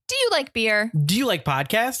Do you like beer? Do you like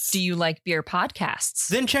podcasts? Do you like beer podcasts?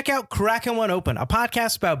 Then check out Crackin' One Open, a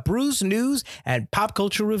podcast about brews, news, and pop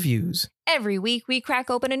culture reviews. Every week, we crack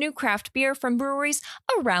open a new craft beer from breweries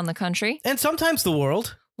around the country. And sometimes the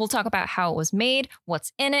world. We'll talk about how it was made,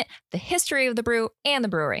 what's in it, the history of the brew, and the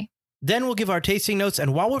brewery. Then we'll give our tasting notes,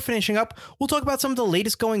 and while we're finishing up, we'll talk about some of the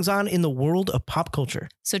latest goings-on in the world of pop culture.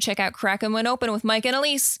 So check out Crackin' One Open with Mike and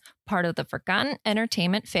Elise, part of the Forgotten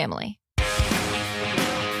Entertainment family.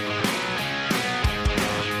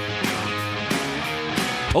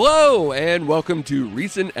 Hello, and welcome to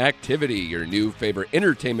Recent Activity, your new favorite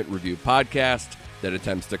entertainment review podcast that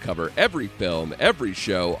attempts to cover every film, every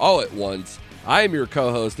show, all at once. I am your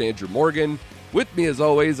co-host, Andrew Morgan. With me, as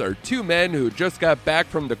always, are two men who just got back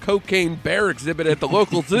from the cocaine bear exhibit at the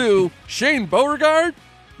local zoo, Shane Beauregard.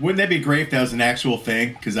 Wouldn't that be great if that was an actual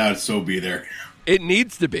thing? Because I would so be there. It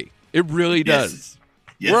needs to be. It really does.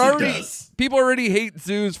 Yes, it does. People already hate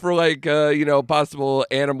zoos for, possible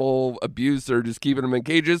animal abuse or just keeping them in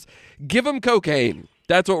cages. Give them cocaine.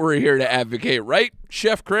 That's what we're here to advocate, right,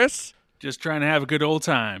 Chef Chris? Just trying to have a good old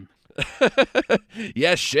time.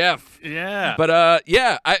 Yes, Chef. Yeah. But,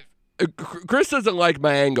 Chris doesn't like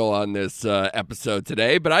my angle on this episode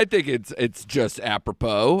today, but I think it's just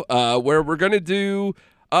apropos, where we're going to do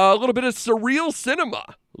a little bit of surreal cinema,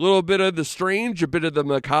 a little bit of the strange, a bit of the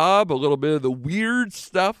macabre, a little bit of the weird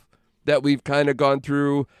stuff that we've kind of gone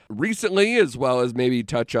through recently, as well as maybe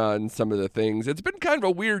touch on some of the things. It's been kind of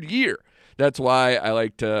a weird year. That's why I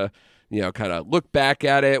like to, kind of look back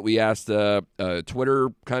at it. We asked a Twitter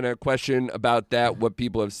kind of question about that, what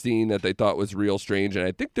people have seen that they thought was real strange, and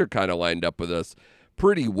I think they're kind of lined up with us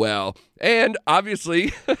pretty well. And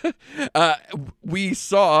obviously, we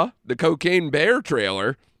saw the Cocaine Bear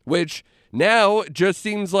trailer, which now just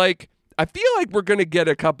seems like, I feel like we're going to get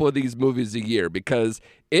a couple of these movies a year because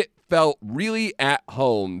it felt really at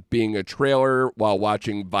home being a trailer while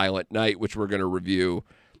watching Violent Night, which we're going to review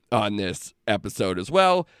on this episode as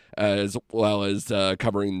well as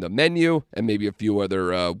covering the menu and maybe a few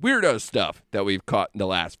other weirdo stuff that we've caught in the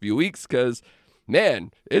last few weeks. Because,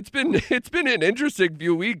 man, it's been an interesting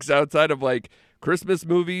few weeks outside of like Christmas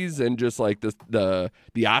movies and just like the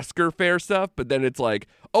Oscar fair stuff. But then it's like,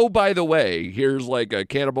 oh, by the way, here's like a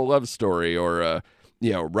cannibal love story or a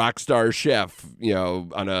rock star chef,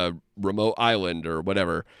 on a remote island or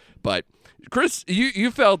whatever. But Chris, you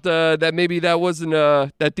felt that maybe that wasn't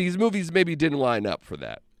that these movies maybe didn't line up for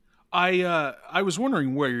that. I was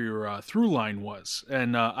wondering where your through line was,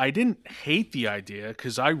 and I didn't hate the idea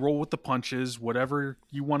because I roll with the punches. Whatever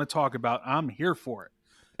you want to talk about, I'm here for it.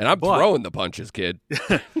 And I'm throwing the punches, kid.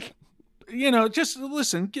 Just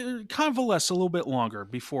listen, convalesce a little bit longer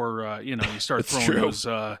before you start throwing those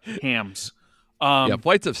hams.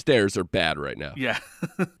 Flights of stairs are bad right now. Yeah.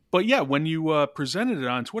 But yeah, when you presented it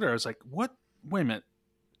on Twitter, I was like, what? Wait a minute.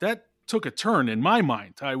 That took a turn in my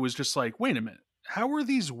mind. I was just like, wait a minute. How are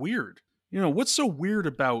these weird? What's so weird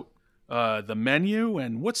about the menu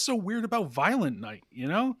and what's so weird about Violent Night?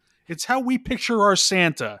 It's how we picture our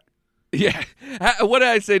Santa. Yeah. What did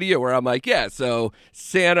I say to you where I'm like, yeah, so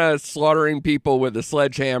Santa slaughtering people with a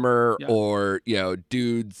sledgehammer or,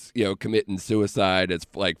 dudes, committing suicide as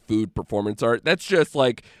like food performance art. That's just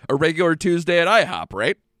like a regular Tuesday at IHOP,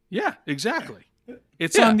 right? Yeah, exactly.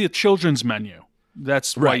 It's on the children's menu.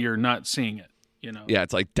 That's why you're not seeing it, Yeah,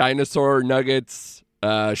 it's like dinosaur nuggets,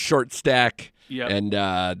 short stack, yep. and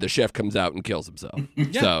the chef comes out and kills himself.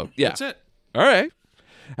 Yeah, that's it. All right.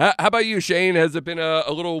 How about you, Shane? Has it been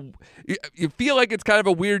a little... You feel like it's kind of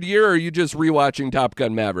a weird year, or are you just rewatching Top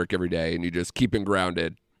Gun Maverick every day and you just keeping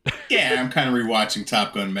grounded? Yeah, I'm kind of rewatching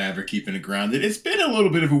Top Gun Maverick, keeping it grounded. It's been a little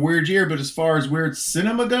bit of a weird year, but as far as weird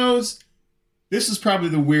cinema goes, this is probably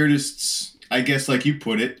the weirdest, I guess, like you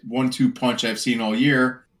put it, 1-2 punch I've seen all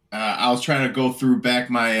year. I was trying to go through back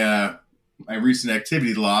my my recent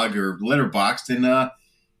activity log or Letterboxd, and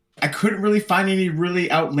I couldn't really find any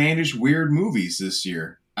really outlandish, weird movies this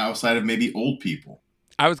year outside of maybe old people.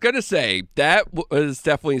 I was going to say that was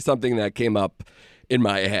definitely something that came up in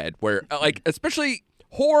my head where, like, especially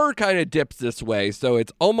horror kind of dips this way. So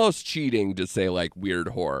it's almost cheating to say like weird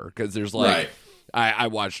horror because there's like, I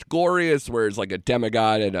watched Glorious where it's like a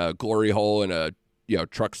demigod in a glory hole in a,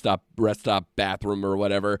 truck stop, rest stop bathroom or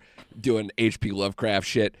whatever doing H.P. Lovecraft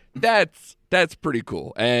shit. That's pretty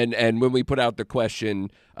cool. And when we put out the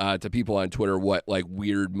question to people on Twitter, what like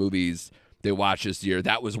weird movies they watched this year,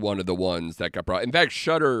 that was one of the ones that got brought. In fact,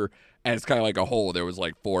 Shudder, as kind of like a whole, there was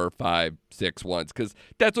like 4, 5, 6 ones because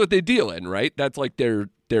that's what they deal in, right? That's like their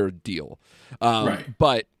deal.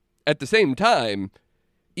 But at the same time,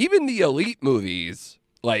 even the elite movies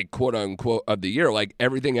like quote unquote of the year, like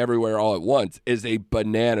Everything Everywhere All at Once is a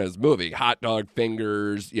bananas movie. Hot dog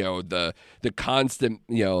fingers, you know, the constant,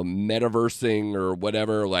 you know, metaversing or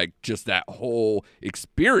whatever, like just that whole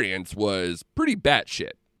experience was pretty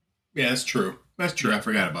batshit. Yeah, that's true. That's true. I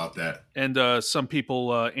forgot about that. And some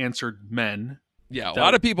people answered Men. Yeah, a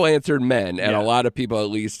lot of people answered Men, and Yeah. a lot of people at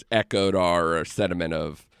least echoed our sentiment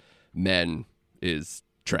of Men is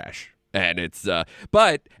trash. And it's,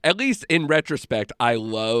 but at least in retrospect, I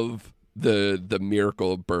love the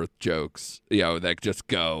miracle of birth jokes, you know, that just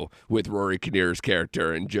go with Rory Kinnear's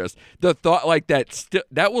character, and just the thought like that,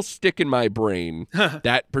 that will stick in my brain,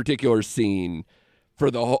 that particular scene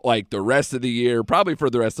for the whole, like the rest of the year, probably for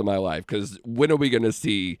the rest of my life. Because when are we going to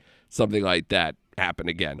see something like that happen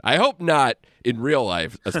again? I hope not in real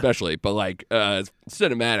life, especially, but like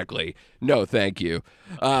cinematically, no, thank you.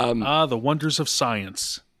 The wonders of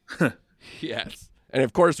science. Yes. And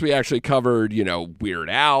of course, we actually covered, you know, Weird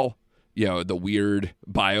Al, you know, the weird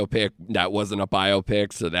biopic that wasn't a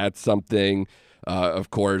biopic. So that's something. Of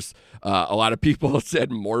course, a lot of people said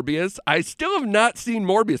Morbius. I still have not seen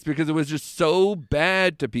Morbius because it was just so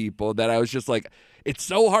bad to people that I was just like, it's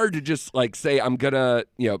so hard to just like say, I'm going to,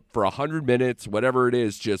 you know, for 100 minutes, whatever it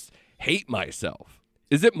is, just hate myself.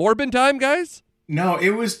 Is it Morbin time, guys? No,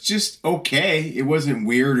 it was just okay. It wasn't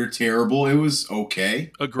weird or terrible. It was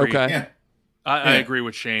okay. Agreed. Okay. Yeah. I agree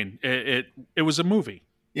with Shane. It was a movie.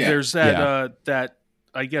 Yeah. There's that that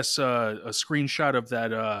I guess a screenshot of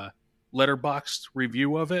that letterboxed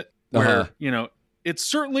review of it where you know it's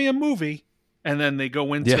certainly a movie, and then they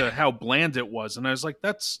go into how bland it was, and I was like,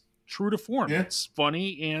 that's true to form. Yeah. It's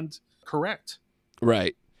funny and correct.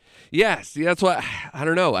 Right. Yeah. See, that's what I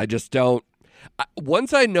don't know. I just don't.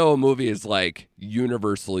 Once I know a movie is like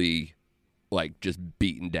universally like just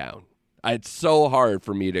beaten down, it's so hard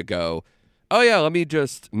for me to go, oh yeah, let me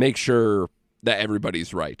just make sure that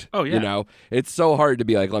everybody's right. Oh yeah. You know, it's so hard to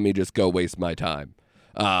be like, let me just go waste my time.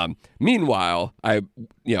 Meanwhile, I,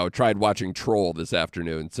 you know, tried watching Troll this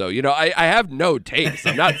afternoon. So, you know, I have no taste.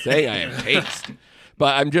 I'm not saying I have taste,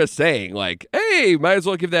 but I'm just saying like, hey, might as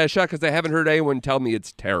well give that a shot because I haven't heard anyone tell me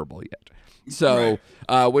it's terrible yet. So,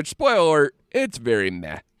 which spoiler alert, it's very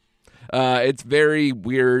meh. It's very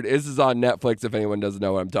weird. This is on Netflix if anyone doesn't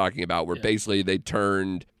know what I'm talking about, where basically they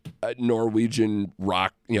turned a Norwegian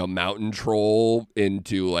rock, you know, mountain troll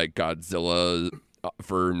into like Godzilla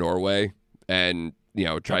for Norway, and, you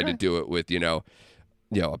know, tried to do it with, you know,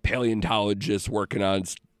 a paleontologist working on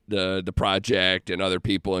the project and other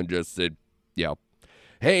people, and just said, you know,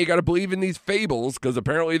 hey, you got to believe in these fables because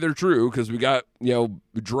apparently they're true because we got, you know,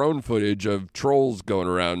 drone footage of trolls going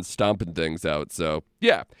around stomping things out. So,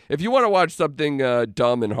 yeah, if you want to watch something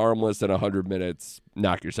dumb and harmless in 100 minutes,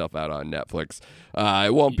 knock yourself out on Netflix.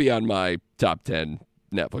 It won't be on my top 10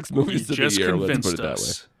 Netflix movies of the year. Let's put it that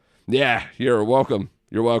way. Yeah, you're welcome.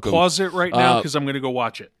 You're welcome. Pause it right now because I'm going to go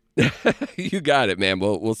watch it. You got it, man.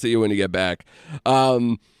 We'll see you when you get back.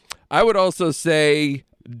 I would also say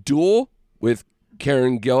Duel with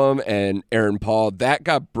Karen Gillan and Aaron Paul. That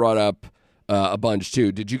got brought up a bunch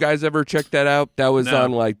too. Did you guys ever check that out? That was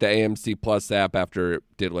on like the AMC Plus app after it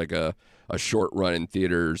did like a short run in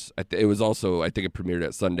theaters. It was also, I think it premiered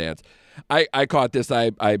at Sundance. I caught this.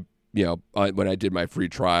 I you know, when I did my free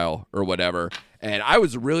trial or whatever, and I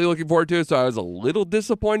was really looking forward to it. So I was a little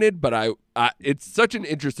disappointed, but it's such an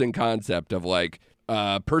interesting concept of like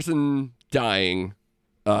a person dying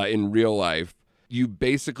in real life. You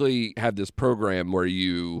basically have this program where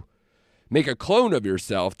you make a clone of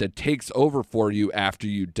yourself that takes over for you after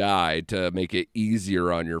you die to make it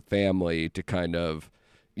easier on your family to kind of,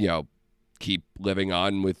 you know, keep living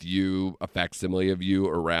on with you, a facsimile of you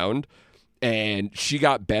around. And she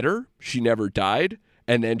got better. She never died.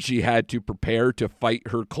 And then she had to prepare to fight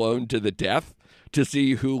her clone to the death to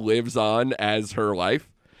see who lives on as her life,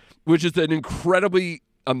 which is an incredibly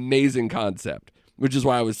amazing concept, which is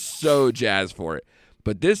why I was so jazzed for it.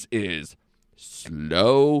 But this is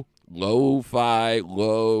slow, lo-fi,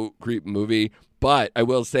 low creep movie. But I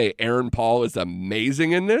will say Aaron Paul is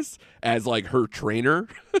amazing in this as like her trainer.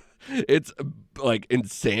 It's like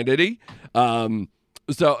insanity.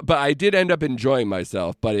 But I did end up enjoying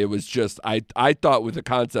myself, but it was just, I thought with a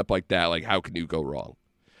concept like that, like how can you go wrong?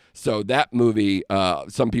 So that movie,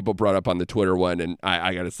 some people brought up on the Twitter one, and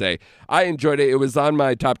I got to say, I enjoyed it. It was on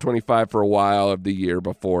my top 25 for a while of the year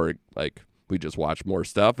before, like, we just watched more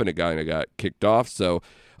stuff, and it kind of got kicked off. So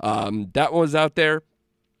that one was out there.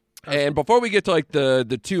 And before we get to, like,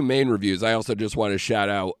 the two main reviews, I also just want to shout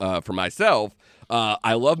out for myself,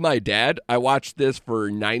 I Love My Dad. I watched this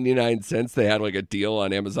for 99 cents. They had, like, a deal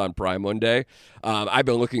on Amazon Prime one day. I've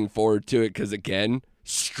been looking forward to it because, again,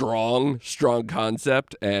 strong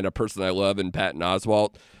concept, and a person I love in Patton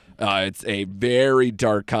Oswalt. It's a very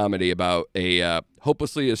dark comedy about a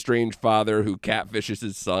hopelessly estranged father who catfishes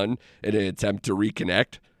his son in an attempt to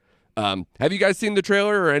reconnect. Have you guys seen the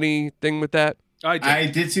trailer or anything with that? I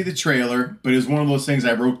did see the trailer, but it was one of those things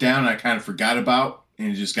I wrote down and I kind of forgot about,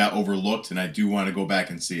 and it just got overlooked, and I do want to go back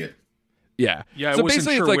and see it. Yeah. Yeah, I so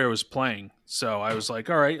wasn't sure like, where it was playing, so I was like,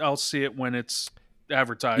 all right, I'll see it when it's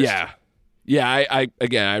advertised. Yeah. Yeah,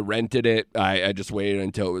 I rented it. I just waited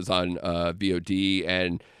until it was on VOD,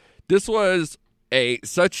 and this was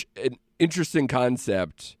such an interesting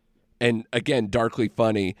concept, and again, darkly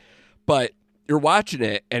funny, but you're watching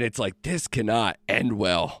it and it's like, this cannot end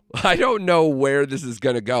well. I don't know where this is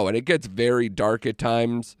going to go, and it gets very dark at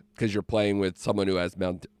times because you're playing with someone who has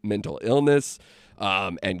mental illness,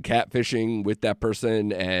 and catfishing with that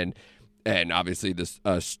person, and obviously this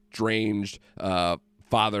estranged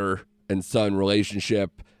father and son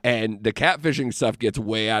relationship, and the catfishing stuff gets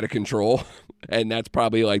way out of control. And that's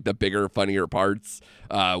probably like the bigger, funnier parts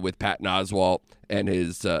with Patton Oswalt and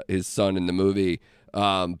his son in the movie.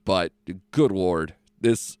 But good Lord,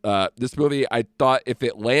 this movie, I thought if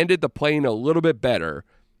it landed the plane a little bit better,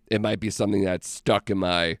 it might be something that's stuck in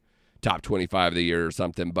my top 25 of the year or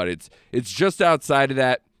something. But it's just outside of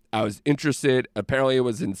that. I was interested. Apparently, it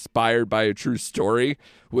was inspired by a true story,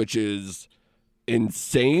 which is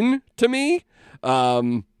insane to me.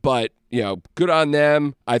 But good on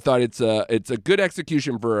them. I thought it's a good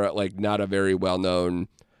execution for like not a very well known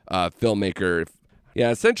filmmaker. Yeah,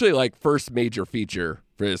 essentially like first major feature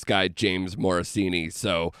for this guy James Morosini.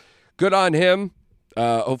 So good on him.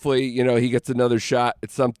 Hopefully he gets another shot at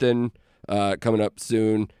something coming up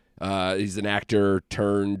soon. He's an actor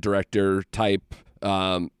turned director type,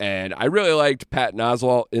 and I really liked Patton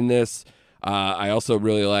Oswalt in this. I also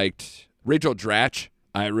really liked Rachel Dratch.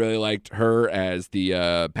 I really liked her as the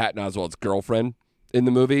Patton Oswalt's girlfriend in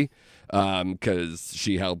the movie, because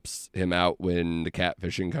she helps him out when the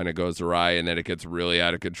catfishing kind of goes awry, and then it gets really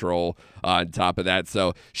out of control on top of that.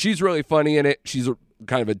 So she's really funny in it. She's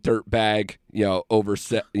kind of a dirtbag, over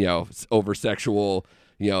sexual,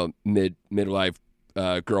 midlife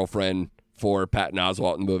girlfriend for Patton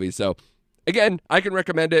Oswalt in the movie. So again, I can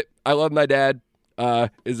recommend it. I Love My Dad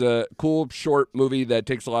is a cool short movie that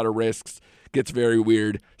takes a lot of risks. Gets very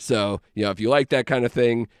weird. So, if you like that kind of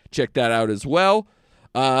thing, check that out as well.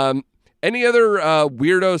 Any other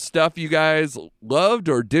weirdo stuff you guys loved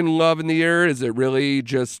or didn't love in the year? Is it really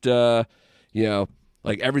just, like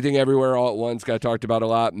Everything Everywhere All at Once got talked about a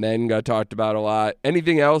lot? Men got talked about a lot.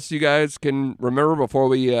 Anything else you guys can remember before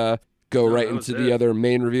we go right into the other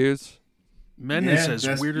main reviews? Men is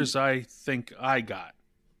as weird as I think I got.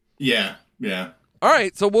 Yeah. All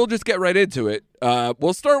right, so we'll just get right into it.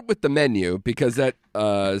 We'll start with the menu because that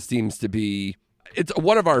seems to be it's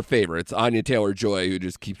one of our favorites. Anya Taylor-Joy, who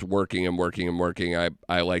just keeps working and working and working.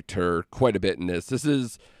 I liked her quite a bit in this. This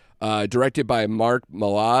is directed by Mark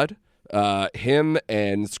Mylod. Him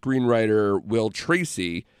and screenwriter Will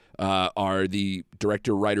Tracy are the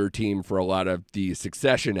director-writer team for a lot of the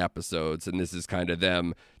Succession episodes, and this is kind of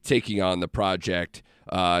them taking on the project.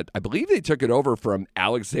 I believe they took it over from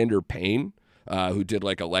Alexander Payne, who did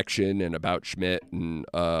like Election and About Schmidt and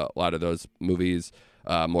a lot of those movies,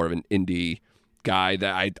 more of an indie guy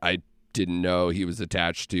that I didn't know he was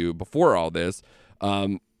attached to before all this.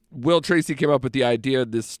 Will Tracy came up with the idea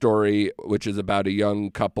of this story, which is about a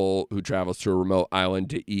young couple who travels to a remote island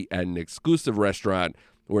to eat at an exclusive restaurant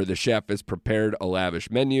where the chef has prepared a lavish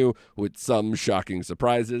menu with some shocking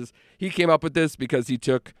surprises. He came up with this because he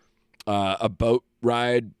took a boat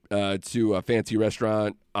ride to a fancy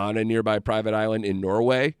restaurant on a nearby private island in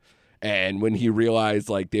Norway. And when he realized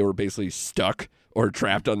like they were basically stuck or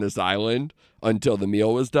trapped on this island until the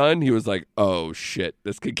meal was done, he was like, oh shit,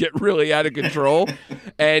 this could get really out of control.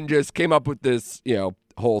 And just came up with this,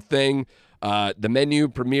 whole thing. The menu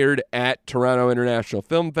premiered at Toronto International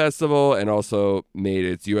Film Festival and also made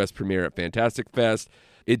its U.S. premiere at Fantastic Fest.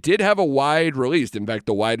 It did have a wide release. In fact,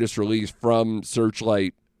 the widest release from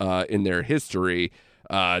Searchlight in their history.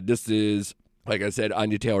 This is, like I said,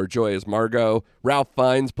 Anya Taylor-Joy as Margot. Ralph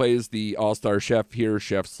Fiennes plays the all-star chef here,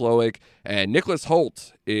 Chef Slowick. And Nicholas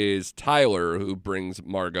Hoult is Tyler, who brings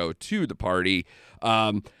Margot to the party.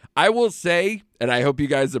 I will say, and I hope you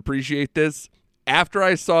guys appreciate this, after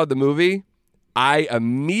I saw the movie, I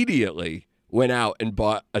immediately went out and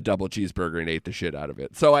bought a double cheeseburger and ate the shit out of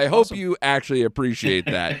it. So I hope you actually appreciate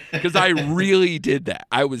that, because I really did that.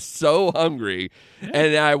 I was so hungry,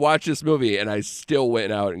 and I watched this movie, and I still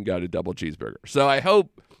went out and got a double cheeseburger. So I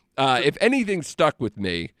hope, if anything stuck with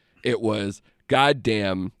me, it was,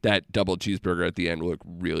 goddamn, that double cheeseburger at the end looked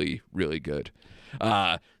really, really good.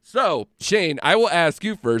 So, Shane, I will ask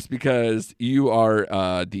you first because you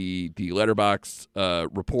are the letterbox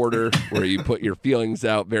reporter where you put your feelings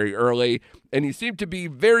out very early, and you seem to be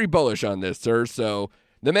very bullish on this, sir. So,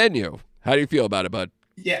 The Menu, how do you feel about it, bud?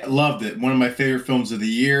 Yeah, loved it. One of my favorite films of the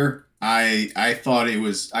year. I thought it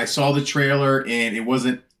was. I saw the trailer, and it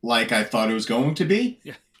wasn't like I thought it was going to be.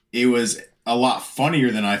 Yeah. It was a lot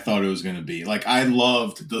funnier than I thought it was going to be. Like, I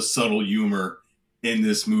loved the subtle humor in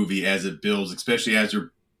this movie as it builds, especially as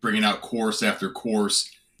they're bringing out course after course.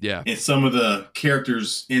 Yeah. And some of the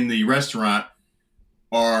characters in the restaurant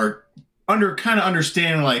are kind of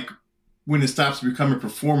understanding, like, when it stops becoming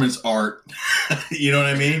performance art, you know what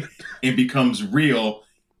I mean? It becomes real.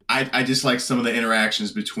 I just like some of the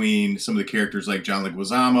interactions between some of the characters like John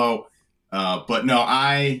Leguizamo. But no,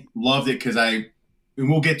 I loved it because and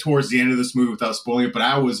we'll get towards the end of this movie without spoiling it, but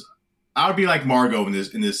I would be like Margot in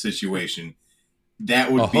this situation.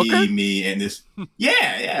 That would be me in this.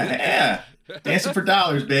 Yeah. Dancing for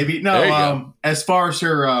dollars, baby. No, as far as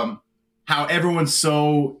her, how everyone's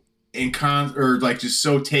so just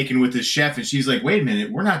so taken with this chef, and she's like, wait a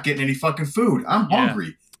minute, we're not getting any fucking food. I'm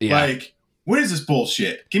hungry. Yeah. Like, what is this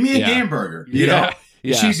bullshit? Give me a hamburger. You know?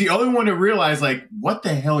 Yeah. She's the only one to realize, like, what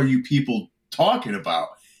the hell are you people talking about?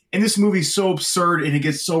 And this movie's so absurd and it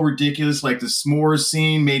gets so ridiculous. Like, the s'mores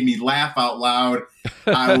scene made me laugh out loud.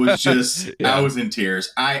 I was just, I was in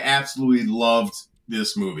tears. I absolutely loved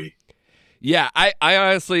this movie. Yeah, I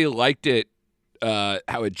honestly liked it,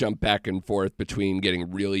 how it jumped back and forth between getting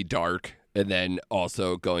really dark and then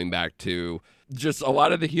also going back to just a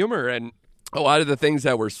lot of the humor and a lot of the things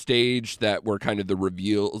that were staged that were kind of the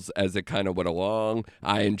reveals as it kind of went along.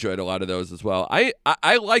 I enjoyed a lot of those as well.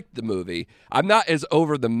 I liked the movie. I'm not as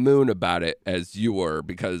over the moon about it as you were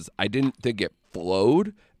because I didn't think it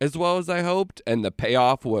flowed as well as I hoped, and the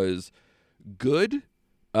payoff was good.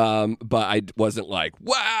 But I wasn't like,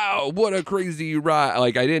 wow, what a crazy ride.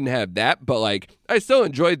 Like, I didn't have that, but like, I still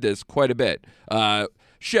enjoyed this quite a bit.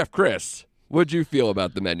 Chef Chris, what'd you feel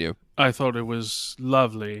about The Menu? I thought it was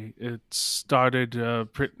lovely. It started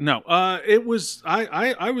it was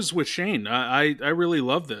I was with Shane. I really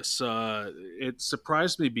love this. It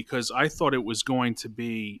surprised me because I thought it was going to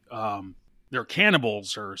be they're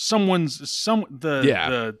cannibals or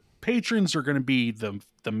the patrons are going to be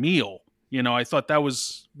the meal. You know, I thought that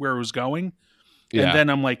was where it was going. Yeah. And then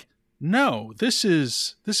I'm like, no, this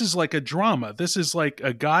is like a drama. This is like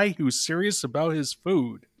a guy who's serious about his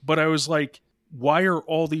food. But I was like, why are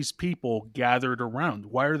all these people gathered around?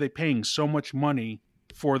 Why are they paying so much money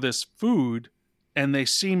for this food? And they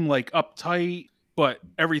seem like uptight, but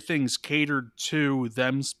everything's catered to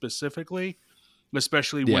them specifically,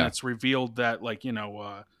 especially when it's revealed that, like, you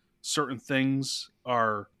know, certain things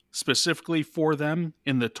are specifically for them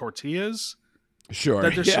in the tortillas. Sure.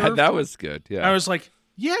 Yeah, that was good. Yeah. I was like,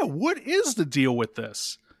 yeah, what is the deal with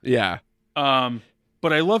this? Yeah.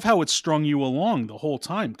 But I love how it strung you along the whole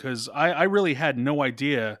time because I really had no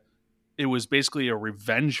idea it was basically a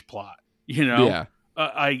revenge plot. You know, yeah.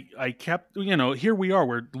 I kept, you know, here we are.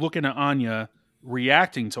 We're looking at Anya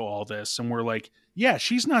reacting to all this, and we're like, yeah,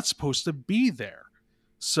 she's not supposed to be there.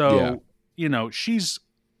 So, you know, she's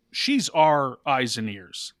our eyes and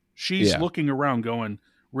ears. She's looking around, going,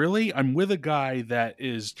 really? I'm with a guy that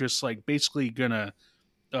is just like basically gonna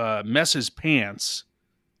mess his pants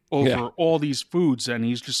over all these foods, and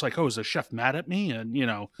he's just like, oh, is the chef mad at me? And, you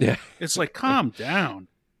know, it's like, calm down.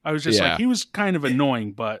 I was just like, he was kind of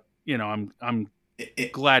annoying, but, you know, I'm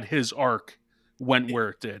glad his arc went where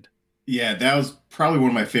it did. Yeah, that was probably one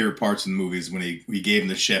of my favorite parts of the movie is when we gave him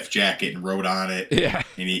the chef jacket and wrote on it. Yeah,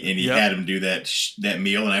 and he had him do that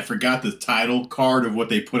meal, and I forgot the title card of what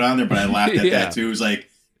they put on there, but I laughed at that too. It was like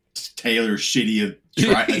Taylor's shitty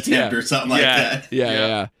attempt or something like that.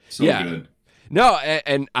 Yeah. So good. No,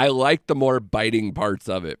 and I like the more biting parts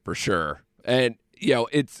of it for sure. And, you know,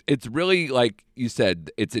 it's really, like you said,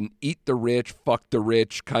 it's an eat the rich, fuck the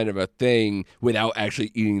rich kind of a thing without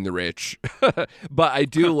actually eating the rich. But I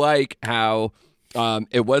do like how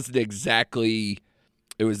it was exactly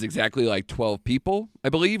like 12 people, I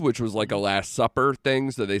believe, which was like a Last Supper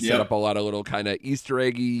thing. So they set up a lot of little kind of Easter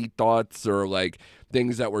eggy thoughts or like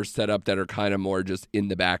things that were set up that are kind of more just in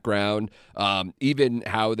the background. Even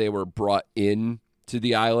how they were brought in to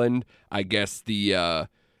the island. I guess the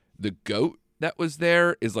goat that was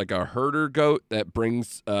there is like a herder goat that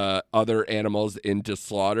brings other animals into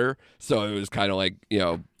slaughter. So it was kind of like, you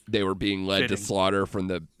know, they were being led to slaughter from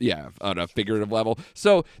on a figurative level.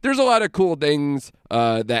 So there's a lot of cool things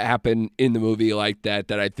that happen in the movie like that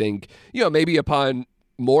I think, you know, maybe upon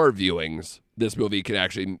more viewings, this movie could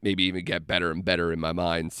actually maybe even get better and better in my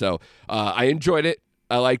mind. So I enjoyed it.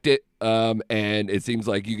 I liked it. and it seems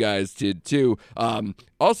like you guys did too.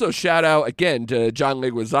 Also, shout out again to John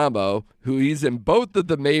Leguizamo, who he's in both of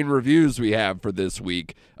the main reviews we have for this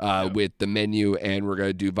week with The Menu, and we're going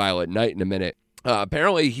to do Violet Night in a minute.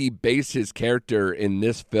 Apparently, he based his character in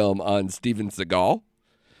this film on Steven Seagal,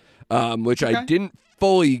 which I didn't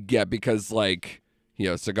fully get because, like, you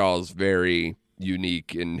know, Seagal is very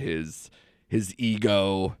unique in his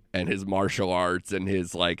ego and his martial arts and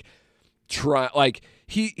his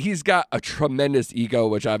he's got a tremendous ego,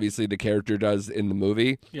 which obviously the character does in the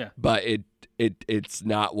movie. Yeah, but it's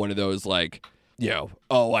not one of those like, you know,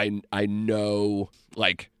 oh, I know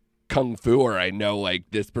like kung fu, or I know like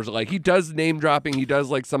this person. Like, he does name dropping, he does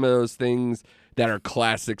like some of those things that are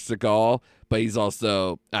classic Seagal, but he's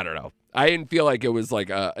also, I don't know, I didn't feel like it was like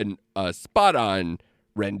a spot on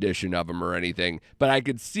rendition of him or anything, but I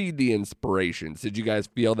could see the inspirations. Did you guys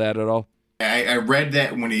feel that at all? I read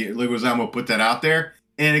that when Leguizamo put that out there,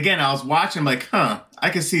 and again, I was watching, like, I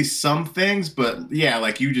can see some things, but yeah,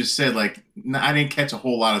 like you just said, like, I didn't catch a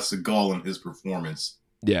whole lot of Seagal in his performance.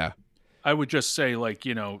 Yeah, I would just say, like,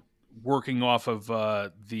 you know, working off of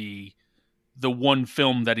the one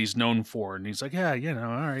film that he's known for, and he's like, yeah, you know,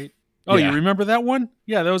 all right. Oh, yeah. You remember that one?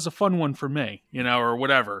 Yeah, that was a fun one for me, you know, or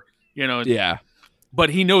whatever, you know. Yeah. But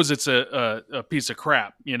he knows it's a piece of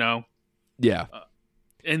crap, you know. Yeah.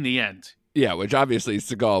 In the end. Yeah, which obviously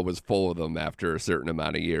Seagal was full of them after a certain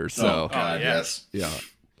amount of years. So, yes. Yeah.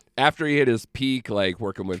 After he hit his peak, like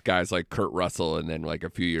working with guys like Kurt Russell, and then like a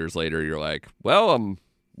few years later, you're like, well, I'm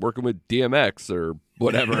working with DMX or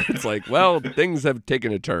whatever. It's like, well, things have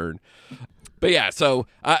taken a turn. But yeah, so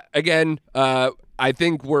again, I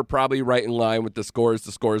think we're probably right in line with the scores.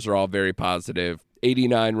 The scores are all very positive.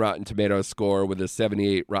 89 Rotten Tomatoes score with a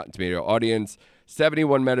 78 Rotten Tomato audience,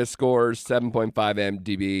 71 Metascore, 7.5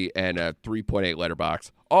 MDB, and a 3.8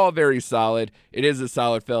 Letterboxd. All very solid. It is a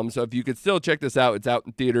solid film, so if you could still check this out, it's out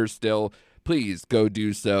in theaters still. Please go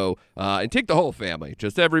do so and take the whole family.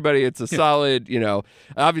 Just everybody. It's a solid, you know,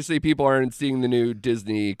 obviously people aren't seeing the new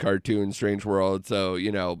Disney cartoon Strange World, so,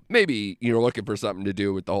 you know, maybe you're looking for something to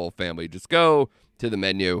do with the whole family. Just go to The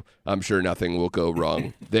Menu. I'm sure nothing will go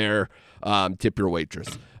wrong there. Tip your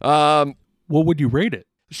waitress. What would you rate it?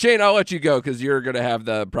 Shane, I'll let you go because you're going to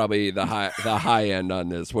have probably the high end on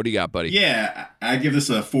this. What do you got, buddy? Yeah, I give this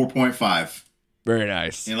a 4.5. Very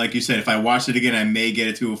nice. And like you said, if I watch it again, I may get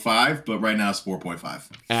it to a 5, but right now it's 4.5.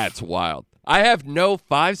 That's wild. I have no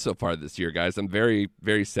 5 so far this year, guys. I'm very,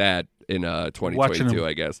 very sad in 2022,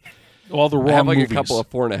 I guess. All the wrong movies. I have like a couple of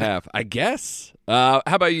 4.5, I guess. How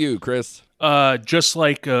about you, Chris? Just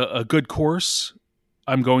like a good course,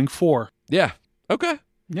 I'm going 4. Yeah. Okay.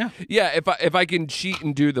 Yeah. Yeah, if I can cheat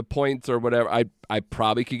and do the points or whatever, I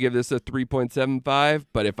probably could give this a 3.75,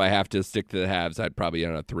 but if I have to stick to the halves, I'd probably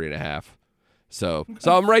end on a 3.5. So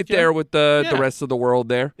I'm right there with the rest of the world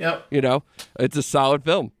there. Yep. You know, it's a solid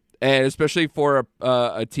film. And especially for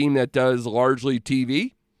a team that does largely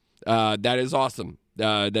TV, that is awesome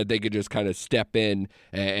that they could just kind of step in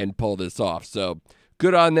and pull this off. So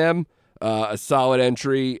good on them. A solid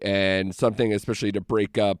entry and something especially to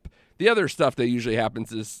break up the other stuff that usually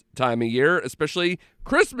happens this time of year, especially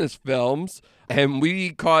Christmas films. And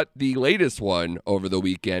we caught the latest one over the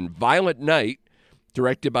weekend, Violent Night,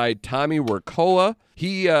 directed by Tommy Wirkola.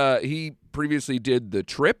 He previously did The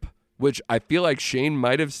Trip, which I feel like Shane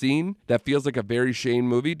might have seen. That feels like a very Shane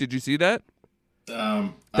movie. Did you see that?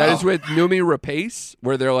 That is with Noomi Rapace,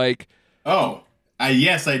 where they're like...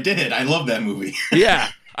 Yes, I did. I love that movie. Yeah,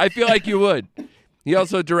 I feel like you would. He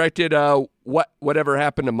also directed Whatever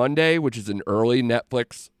Happened to Monday, which is an early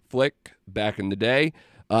Netflix flick back in the day.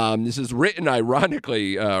 This is written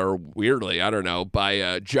ironically or weirdly, I don't know,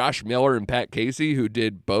 by Josh Miller and Pat Casey, who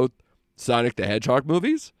did both Sonic the Hedgehog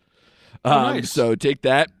movies. Nice. So take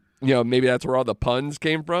that. You know, maybe that's where all the puns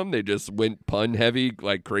came from. They just went pun heavy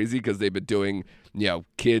like crazy because they've been doing, you know,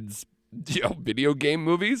 kids, you know, video game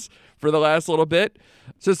movies for the last little bit.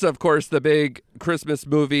 So this is, of course, the big Christmas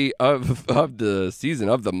movie of the season,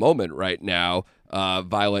 of the moment right now,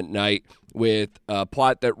 Violent Night, with a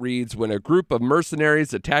plot that reads, when a group of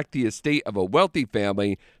mercenaries attack the estate of a wealthy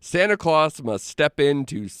family, Santa Claus must step in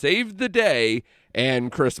to save the day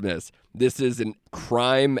and Christmas. This is a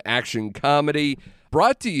crime action comedy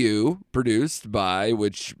brought to you, produced by,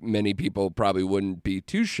 which many people probably wouldn't be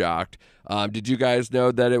too shocked. Did you guys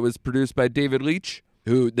know that it was produced by David Leitch,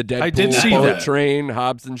 who the Deadpool, Bullet Train,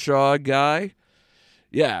 Hobbs and Shaw guy?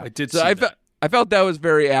 Yeah, I did. So I felt that was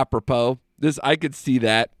very apropos. I could see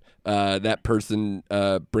that person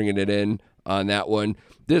bringing it in on that one.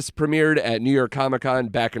 This premiered at New York Comic Con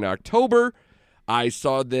back in October. I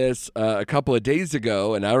saw this a couple of days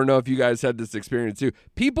ago, and I don't know if you guys had this experience too.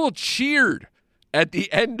 People cheered at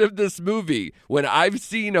the end of this movie when I've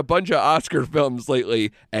seen a bunch of Oscar films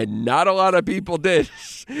lately, and not a lot of people did.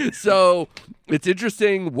 So it's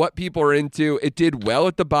interesting what people are into. It did well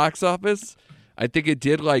at the box office. I think it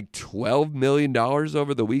did like $12 million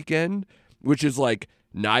over the weekend, which is like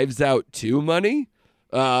Knives Out 2 money,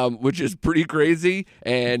 which is pretty crazy.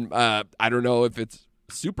 And I don't know if it's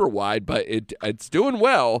super wide, but it's doing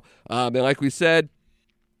well. And like we said,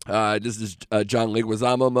 this is a John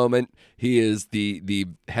Leguizamo moment. He is the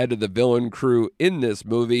head of the villain crew in this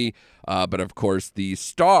movie. But of course, the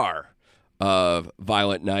star of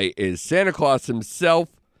Violent Night is Santa Claus himself,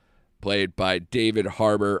 played by David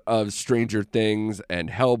Harbour of Stranger Things and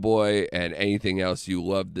Hellboy and anything else you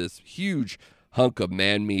love. This huge hunk of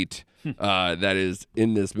man meat that is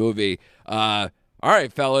in this movie. All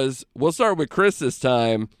right, fellas, we'll start with Chris this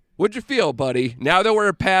time. What'd you feel, buddy? Now that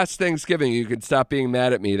we're past Thanksgiving, you can stop being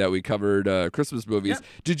mad at me that we covered Christmas movies. Yeah.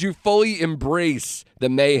 Did you fully embrace the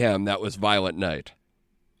mayhem that was Violent Night?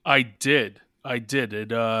 I did.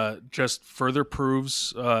 It just further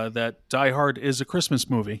proves that Die Hard is a Christmas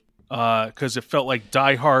movie because it felt like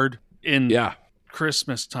Die Hard in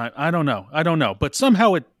Christmas time. I don't know. But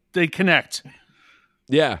somehow they connect.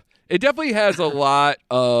 Yeah. It definitely has a lot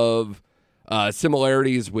of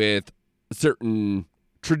similarities with certain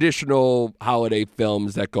traditional holiday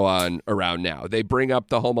films that go on around now. They bring up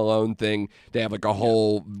the Home Alone thing. They have like a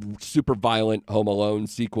whole super violent Home Alone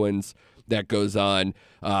sequence that goes on.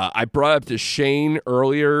 I brought up to Shane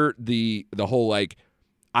earlier the whole like,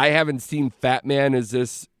 I haven't seen Fat Man. Is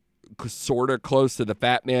this sort of close to the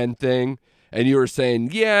Fat Man thing? And you were saying,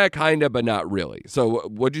 yeah, kind of, but not really. So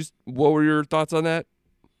what were your thoughts on that?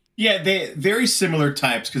 Yeah, they very similar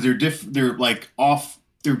types because they're different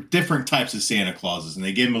types of Santa Clauses, and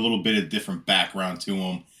they give them a little bit of different background to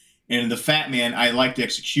them. And the Fat Man, I like the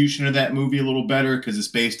execution of that movie a little better because it's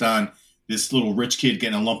based on this little rich kid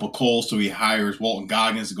getting a lump of coal, so he hires Walton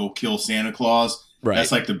Goggins to go kill Santa Claus. Right.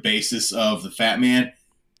 That's like the basis of the Fat Man.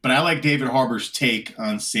 But I like David Harbour's take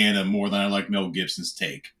on Santa more than I like Mel Gibson's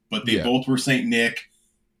take. But they both were Saint Nick,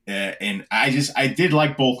 and I did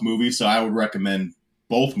like both movies, so I would recommend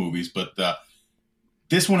both movies. But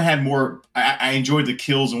this one had more. I enjoyed the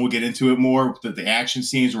kills, and we'll get into it more. That the action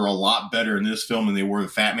scenes were a lot better in this film than they were the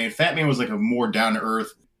Fat Man. Fat Man was like a more down to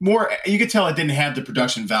earth. More, you could tell it didn't have the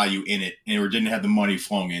production value in it, or didn't have the money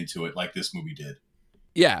flowing into it like this movie did.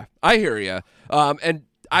 Yeah, I hear you. And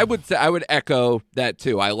I would say I would echo that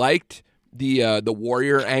too. I liked the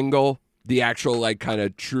warrior angle, the actual like kind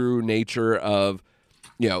of true nature of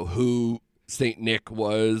who Saint Nick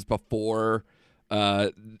was before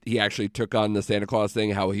he actually took on the Santa Claus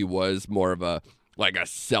thing. How he was more of a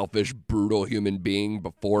selfish, brutal human being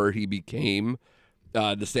before he became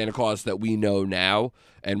the Santa Claus that we know now,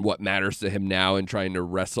 and what matters to him now, and trying to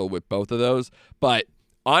wrestle with both of those. But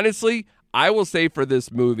honestly, I will say for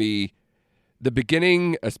this movie, the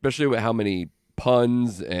beginning, especially with how many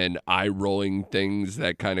puns and eye-rolling things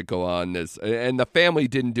that kind of go on this, and the family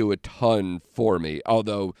didn't do a ton for me,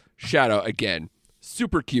 although shout out again,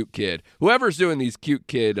 super cute kid. Whoever's doing these cute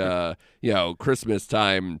kid, Christmas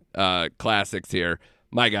time classics here,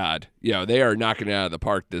 my God, they are knocking it out of the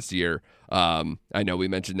park this year. I know we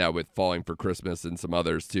mentioned that with Falling for Christmas and some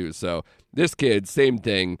others too. So this kid, same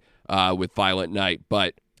thing with Violent Night.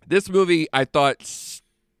 But this movie, I thought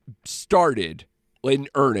started in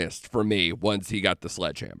earnest for me once he got the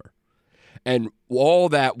sledgehammer. And all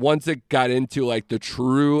that, once it got into like the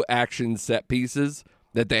true action set pieces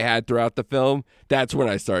that they had throughout the film, that's when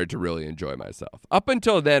I started to really enjoy myself. Up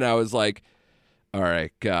until then, I was like, all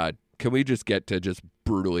right, God, can we just get to just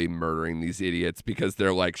brutally murdering these idiots because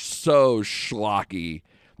they're like so schlocky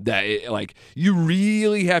that you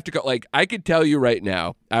really have to go. Like, I could tell you right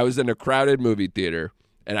now, I was in a crowded movie theater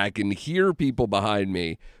and I can hear people behind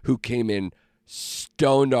me who came in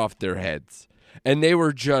stoned off their heads. And they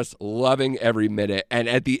were just loving every minute. And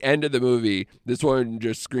at the end of the movie, this woman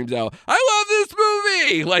just screams out, I love this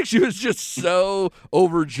movie! Like, she was just so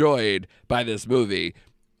overjoyed by this movie.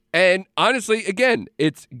 And honestly, again,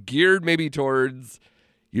 it's geared maybe towards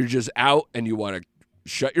you're just out and you want to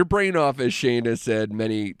shut your brain off, as Shane has said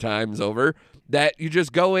many times over, that you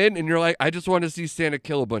just go in and you're like, I just want to see Santa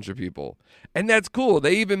kill a bunch of people. And that's cool.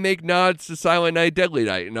 They even make nods to Silent Night, Deadly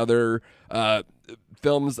Night and other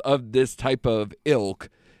films of this type of ilk.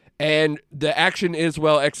 And the action is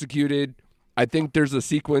well executed. I think there's a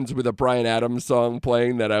sequence with a Bryan Adams song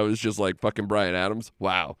playing that I was just like, fucking Bryan Adams.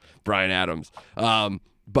 Wow, Bryan Adams.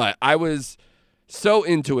 But I was so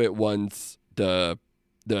into it once the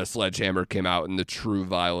sledgehammer came out and the true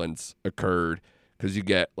violence occurred. because you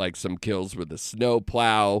get like some kills with a snow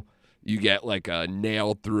plow. You get like a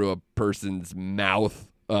nail through a person's mouth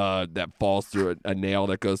that falls through a nail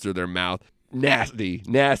that goes through their mouth.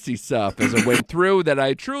 Nasty stuff as it went through that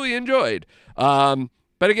I truly enjoyed. But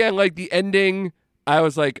again, like the ending, I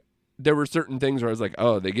was like, there were certain things where I was like,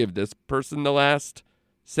 oh, they give this person the last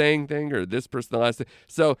saying thing or this person the last thing.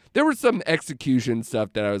 So there was some execution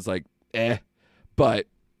stuff that I was like, But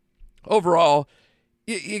overall,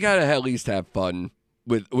 you gotta at least have fun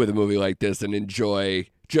with a movie like this and enjoy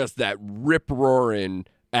just that rip-roaring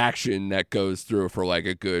action that goes through for like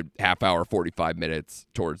a good half hour, 45 minutes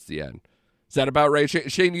towards the end. Is that about right?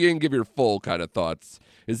 Shane, you didn't give your full kind of thoughts.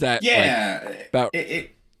 Is that about...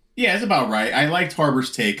 Yeah, it's about right. I liked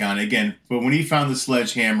Harbor's take on it again, but when he found the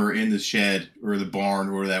sledgehammer in the shed or the barn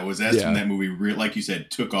or whatever that was, that's when that movie, like you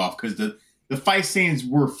said, took off because the fight scenes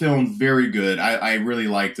were filmed very good. I really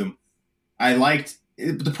liked them. But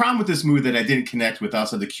the problem with this movie that I didn't connect with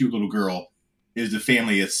outside the cute little girl is the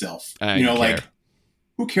family itself. Like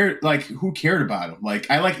who cared? Like who cared about him?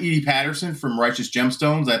 Like I like Edie Patterson from Righteous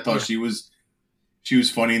Gemstones. I thought she was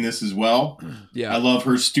funny in this as well. Yeah, I love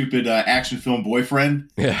her stupid action film boyfriend.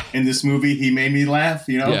 In this movie, he made me laugh.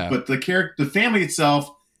 But the family itself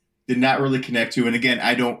did not really connect to. And again,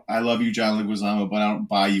 I love you, John Leguizamo, but I don't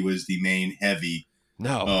buy you as the main heavy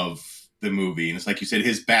of the movie. And it's like you said,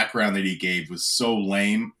 his background that he gave was so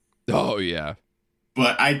lame. Oh yeah.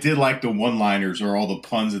 But I did like the one-liners or all the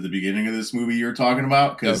puns at the beginning of this movie you were talking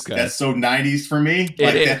about because that's so 90s for me.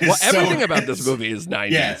 Everything about this movie is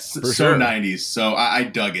 90s. Yes, so sure. 90s. So I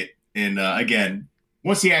dug it. And again,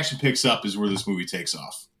 once the action picks up is where this movie takes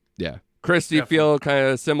off. Yeah. Chris, do you feel kind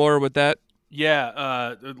of similar with that?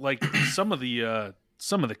 Yeah, like some of the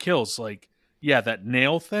kills, like that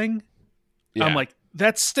nail thing. Yeah. I'm like,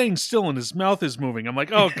 that's staying still and his mouth is moving. I'm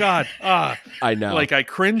like, oh God, I know. Like I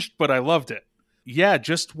cringed, but I loved it. Yeah,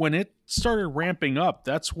 just when it started ramping up,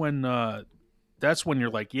 that's when you're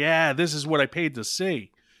like, yeah, this is what I paid to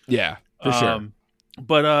see. Yeah, for sure.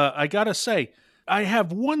 But I gotta say, I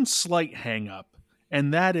have one slight hang up,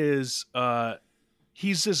 and that is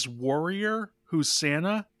he's this warrior who's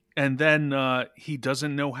Santa, and then he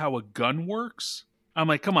doesn't know how a gun works. I'm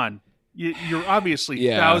like, come on, you're obviously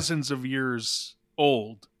thousands of years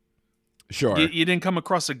old. Sure. You didn't come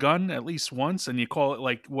across a gun at least once, and you call it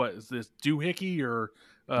like, what is this, doohickey or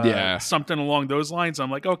something along those lines? I'm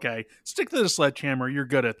like, okay, stick to the sledgehammer. You're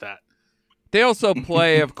good at that. They also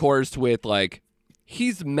play, of course, with like,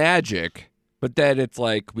 he's magic, but then it's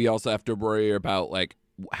like, we also have to worry about like,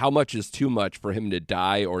 how much is too much for him to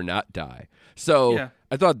die or not die. So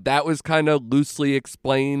I thought that was kind of loosely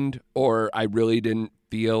explained, or I really didn't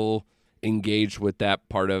feel engaged with that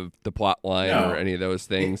part of the plot line or any of those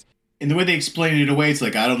things. And the way they explain it away, it's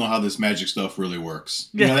like, I don't know how this magic stuff really works.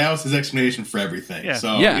 That was his explanation for everything. Yeah.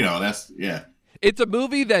 So, It's a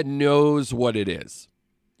movie that knows what it is.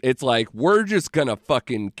 It's like, we're just going to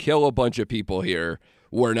fucking kill a bunch of people here.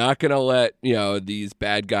 We're not going to let, these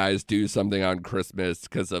bad guys do something on Christmas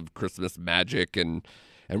because of Christmas magic, and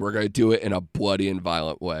we're going to do it in a bloody and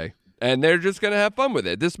violent way. And they're just going to have fun with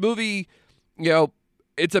it. This movie,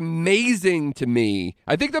 it's amazing to me.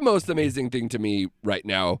 I think the most amazing thing to me right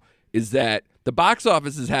now is that the box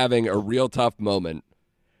office is having a real tough moment,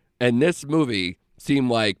 and this movie seemed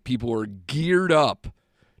like people were geared up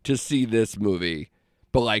to see this movie,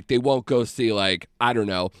 but like they won't go see, like, I don't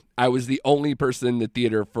know, I was the only person in the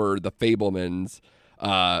theater for The Fabelmans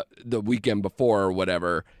the weekend before or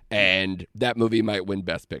whatever, and that movie might win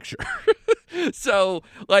Best Picture. So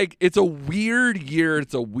like, it's a weird year,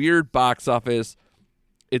 it's a weird box office.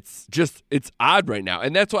 It's odd right now.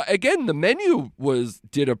 And that's why, again, The Menu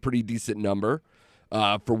did a pretty decent number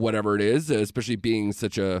for whatever it is, especially being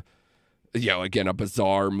such a, again, a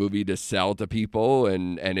bizarre movie to sell to people,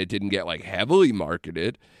 and it didn't get like heavily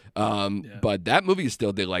marketed. But that movie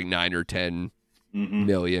still did like 9 or 10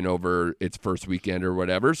 million over its first weekend or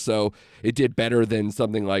whatever. So it did better than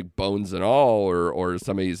something like Bones and All or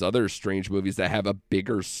some of these other strange movies that have a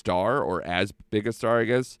bigger star, or as big a star, I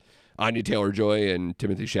guess. Anya Taylor-Joy and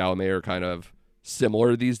Timothée Chalamet are kind of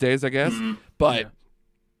similar these days, I guess. But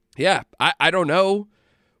I don't know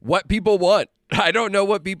what people want. I don't know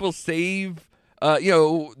what people save,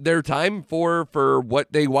 their time for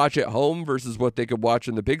what they watch at home versus what they could watch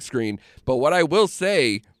on the big screen. But what I will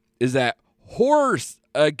say is that horror,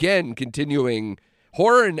 again, continuing,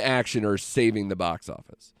 horror and action are saving the box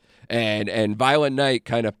office. And Violent Night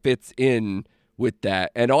kind of fits in with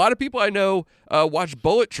that. And a lot of people I know watch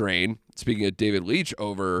Bullet Train, speaking of David Leitch,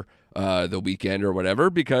 over the weekend or whatever,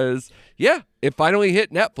 because it finally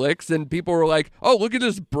hit Netflix and people were like, oh, look at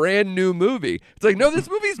this brand new movie. It's like, no, this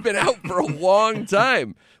movie's been out for a long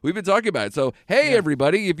time. We've been talking about it. So, hey,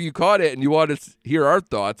 everybody, if you caught it and you want to hear our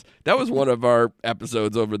thoughts, that was one of our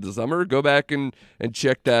episodes over the summer. Go back and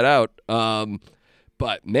check that out.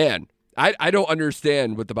 But man, I don't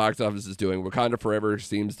understand what the box office is doing. Wakanda Forever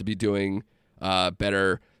seems to be doing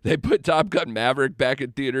better. They put Top Gun Maverick back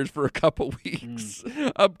in theaters for a couple weeks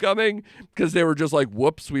upcoming because they were just like,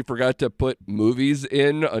 whoops, we forgot to put movies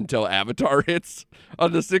in until Avatar hits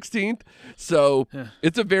on the 16th. So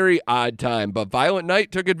it's a very odd time. But Violent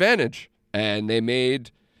Night took advantage and they made,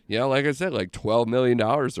 like I said, like $12 million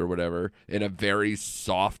or whatever in a very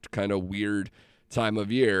soft, kind of weird time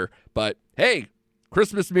of year. But hey,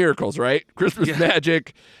 Christmas miracles, right? Christmas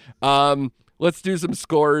magic. Let's do some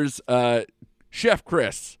scores. Chef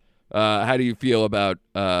Chris, how do you feel about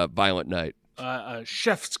Violent Night?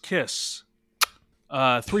 Chef's kiss,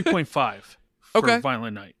 3.5 for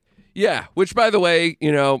Violent Night. Yeah, which, by the way,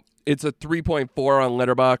 it's a 3.4 on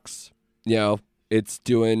Letterboxd. It's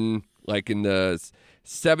doing like in the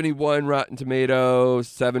 71 Rotten Tomatoes,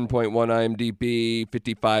 7.1 IMDb,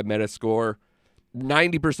 55 Metascore,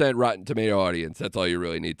 90% Rotten Tomato audience. That's all you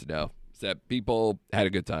really need to know, is that people had a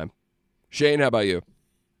good time. Shane, how about you?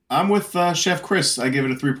 I'm with Chef Chris. I give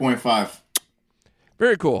it a 3.5.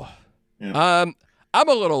 Very cool. Yeah. I'm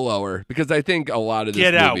a little lower because I think a lot of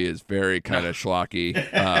this movie is very kind of schlocky,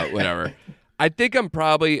 whatever. I think I'm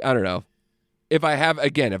probably, I don't know. If I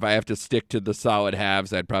have to stick to the solid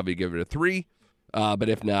halves, I'd probably give it a 3. But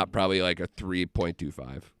if not, probably like a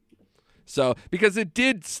 3.25. So, because it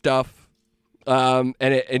did stuff, and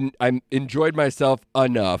I enjoyed myself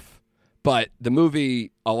enough. But the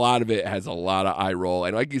movie, a lot of it has a lot of eye roll.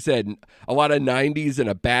 And like you said, a lot of 90s in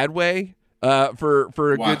a bad way for a good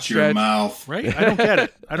stretch. Watch your mouth. Right? I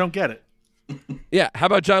don't get it. Yeah. How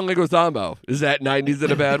about John Leguizamo? Is that 90s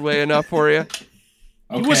in a bad way enough for you?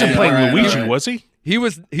 He wasn't playing Luigi, was he? He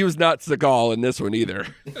was not Seagal in this one either.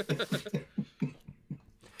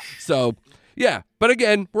 So, yeah. But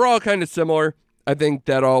again, we're all kind of similar. I think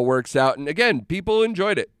that all works out. And again, people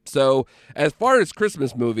enjoyed it. So as far as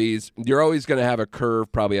Christmas movies, you're always going to have a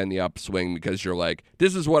curve probably on the upswing because you're like,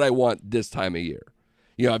 this is what I want this time of year.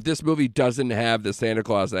 If this movie doesn't have the Santa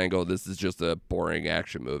Claus angle, this is just a boring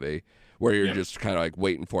action movie where you're just kind of like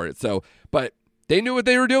waiting for it. So, but they knew what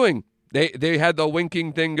they were doing. They had the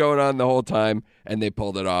winking thing going on the whole time and they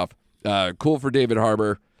pulled it off. Cool for David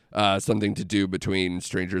Harbour. Something to do between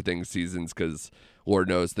Stranger Things seasons because Lord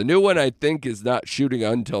knows. The new one, I think, is not shooting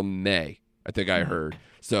until May, I think I heard.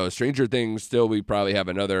 So Stranger Things, still we probably have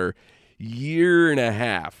another year and a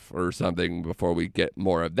half or something before we get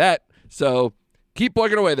more of that. So keep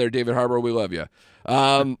plugging away there, David Harbour. We love you.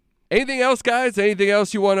 Anything else, guys? Anything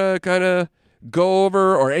else you want to kind of go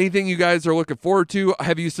over or anything you guys are looking forward to?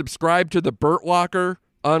 Have you subscribed to the Burt Locker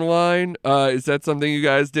online? Is that something you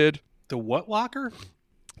guys did? The what locker?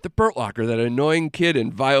 The Burt Locker, that annoying kid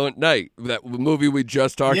in Violent Night, that movie we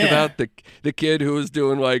just talked about, the kid who was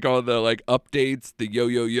doing like all the like updates, the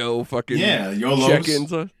yo fucking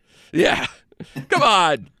check-ins. Yeah. Come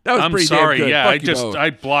on. That was pretty sorry. damn good. Yeah, I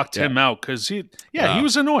blocked him out because he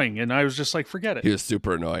was annoying and I was just like, forget it. He was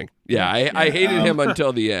super annoying. Yeah, I hated him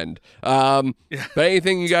until the end. But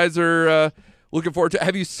anything you guys are looking forward to?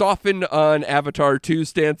 Have you softened on Avatar 2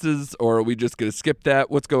 stances, or are we just going to skip that?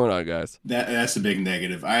 What's going on, guys? That's a big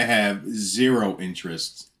negative. I have zero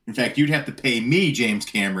interest. In fact, you'd have to pay me, James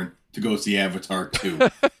Cameron, to go see Avatar 2.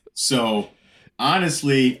 So,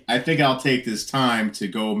 honestly, I think I'll take this time to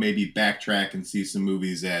go maybe backtrack and see some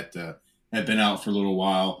movies that have been out for a little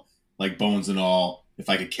while, like Bones and All, if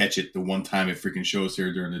I could catch it the one time it freaking shows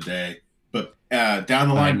here during the day. But down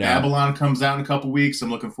the line, Babylon comes out in a couple weeks. I'm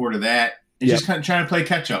looking forward to that. And just kind of trying to play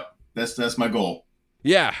catch up. That's my goal.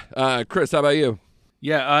 Yeah. Chris, how about you?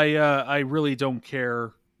 Yeah, I really don't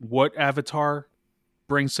care what Avatar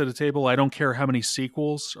brings to the table. I don't care how many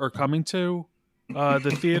sequels are coming to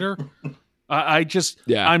the theater.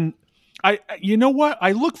 You know what?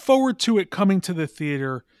 I look forward to it coming to the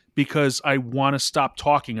theater because I want to stop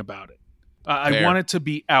talking about it. I want it to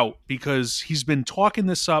be out because he's been talking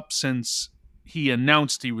this up since he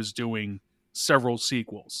announced he was doing several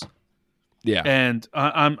sequels. Yeah. And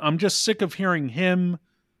I'm just sick of hearing him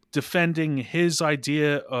defending his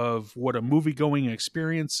idea of what a movie-going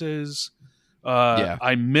experience is.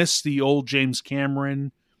 I miss the old James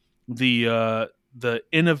Cameron, the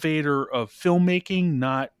innovator of filmmaking,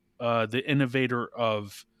 not the innovator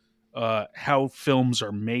of how films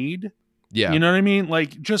are made. Yeah. You know what I mean?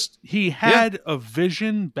 Like, just he had a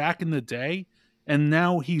vision back in the day, and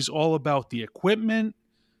now he's all about the equipment,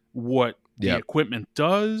 what the equipment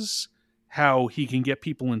does, how he can get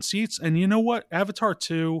people in seats. And you know what? Avatar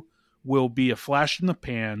 2 will be a flash in the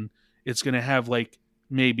pan. It's going to have like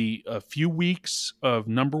maybe a few weeks of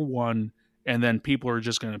number one, and then people are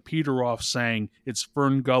just going to peter off saying it's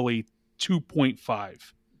Fern Gully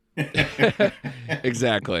 2.5.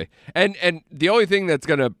 Exactly. And the only thing that's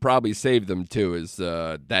going to probably save them too is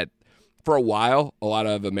that for a while, a lot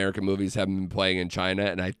of American movies haven't been playing in China,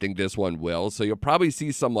 and I think this one will. So you'll probably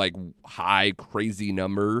see some like high, crazy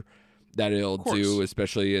number that it'll do,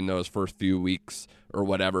 especially in those first few weeks or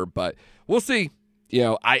whatever. But we'll see. You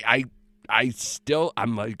know, I'm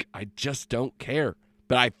like, I just don't care.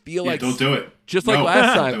 But I feel like don't do it. Just like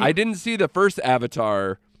last time, I didn't see the first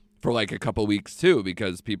Avatar for like a couple weeks too,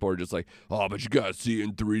 because people are just like, oh, but you gotta see it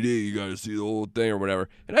in 3D, you gotta see the whole thing or whatever.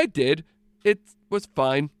 And I did. It was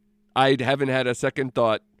fine. I haven't had a second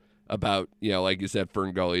thought about, you know, like you said,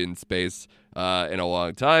 Fern Gully in space in a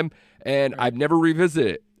long time. And I've never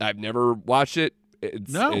revisited it. I've never watched it. It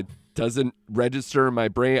doesn't register in my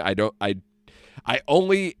brain. I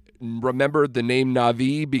only remember the name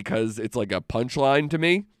Na'vi because it's like a punchline to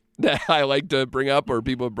me that I like to bring up, or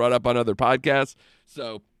people have brought up on other podcasts.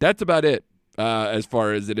 So that's about it as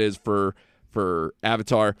far as it is for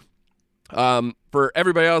Avatar. For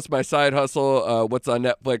everybody else, my side hustle, what's on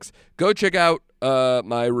Netflix, go check out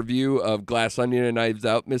my review of Glass Onion and Knives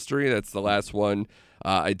Out Mystery. That's the last one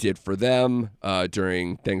I did for them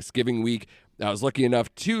during Thanksgiving week. I was lucky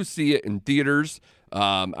enough to see it in theaters.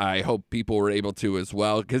 I hope people were able to as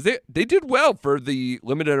well, because they did well for the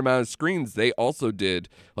limited amount of screens. They also did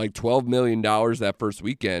like $12 million that first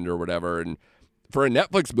weekend or whatever. And for a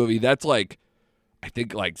Netflix movie, that's like, I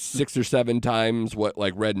think like 6 or 7 times what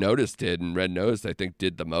like Red Notice did. And Red Notice, I think,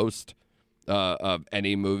 did the most of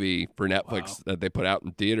any movie for Netflix that they put out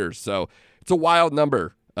in theaters. So it's a wild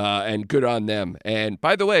number, and good on them. And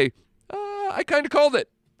by the way, I kind of called it.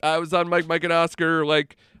 I was on Mike and Oscar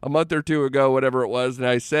like a month or two ago, whatever it was, and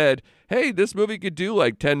I said, hey, this movie could do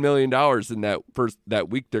like $10 million in that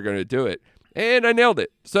week they're going to do it. And I nailed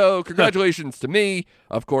it. So congratulations to me.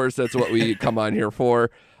 Of course, that's what we come on here for.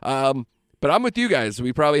 But I'm with you guys.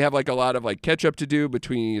 We probably have like a lot of like catch up to do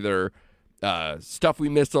between either stuff we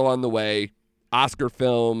missed along the way, Oscar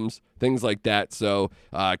films, things like that. So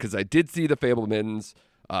because I did see The Fabelmans.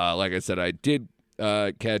 Like I said, I did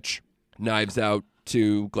catch Knives Out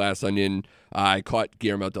to Glass Onion. I caught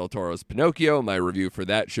Guillermo del Toro's Pinocchio. My review for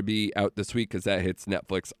that should be out this week because that hits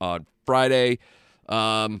Netflix on Friday.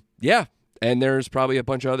 Yeah, and there's probably a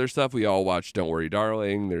bunch of other stuff. We all watched Don't Worry,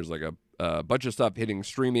 Darling. There's like a bunch of stuff hitting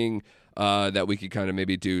streaming that we could kind of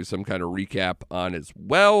maybe do some kind of recap on as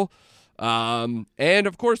well. And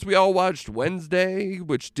of course, we all watched Wednesday,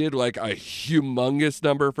 which did like a humongous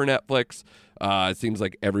number for Netflix. It seems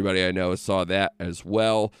like everybody I know saw that as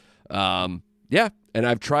well. Yeah, and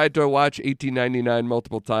I've tried to watch 1899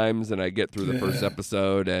 multiple times, and I get through the first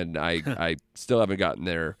episode, and I still haven't gotten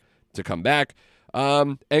there to come back.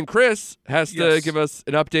 And Chris has to give us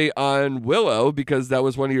an update on Willow, because that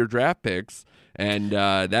was one of your draft picks, and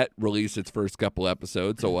that released its first couple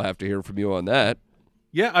episodes, so we'll have to hear from you on that.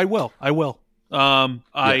 Yeah, I will.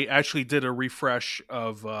 I actually did a refresh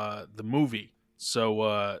of the movie,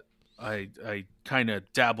 so I kind of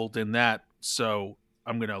dabbled in that, so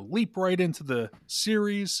I'm going to leap right into the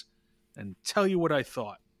series and tell you what I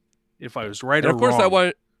thought, if I was right or wrong. Of course, I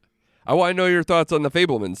want to know your thoughts on The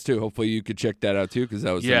Fabelmans, too. Hopefully you could check that out, too, because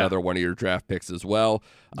that was another one of your draft picks as well.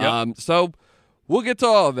 Yep. So we'll get to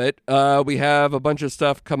all of it. We have a bunch of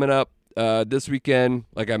stuff coming up this weekend.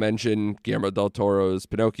 Like I mentioned, Guillermo del Toro's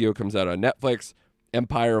Pinocchio comes out on Netflix.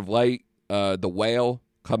 Empire of Light, The Whale,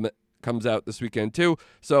 comes out this weekend, too.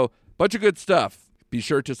 So bunch of good stuff. Be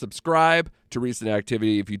sure to subscribe to Recent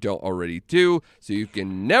Activity if you don't already do, so you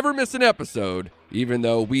can never miss an episode, even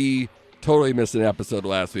though we totally missed an episode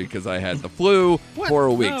last week because I had the flu for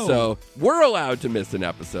a week. No. So we're allowed to miss an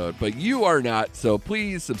episode, but you are not. So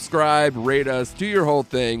please subscribe, rate us, do your whole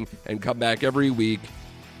thing, and come back every week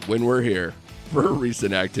when we're here for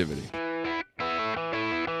Recent Activity.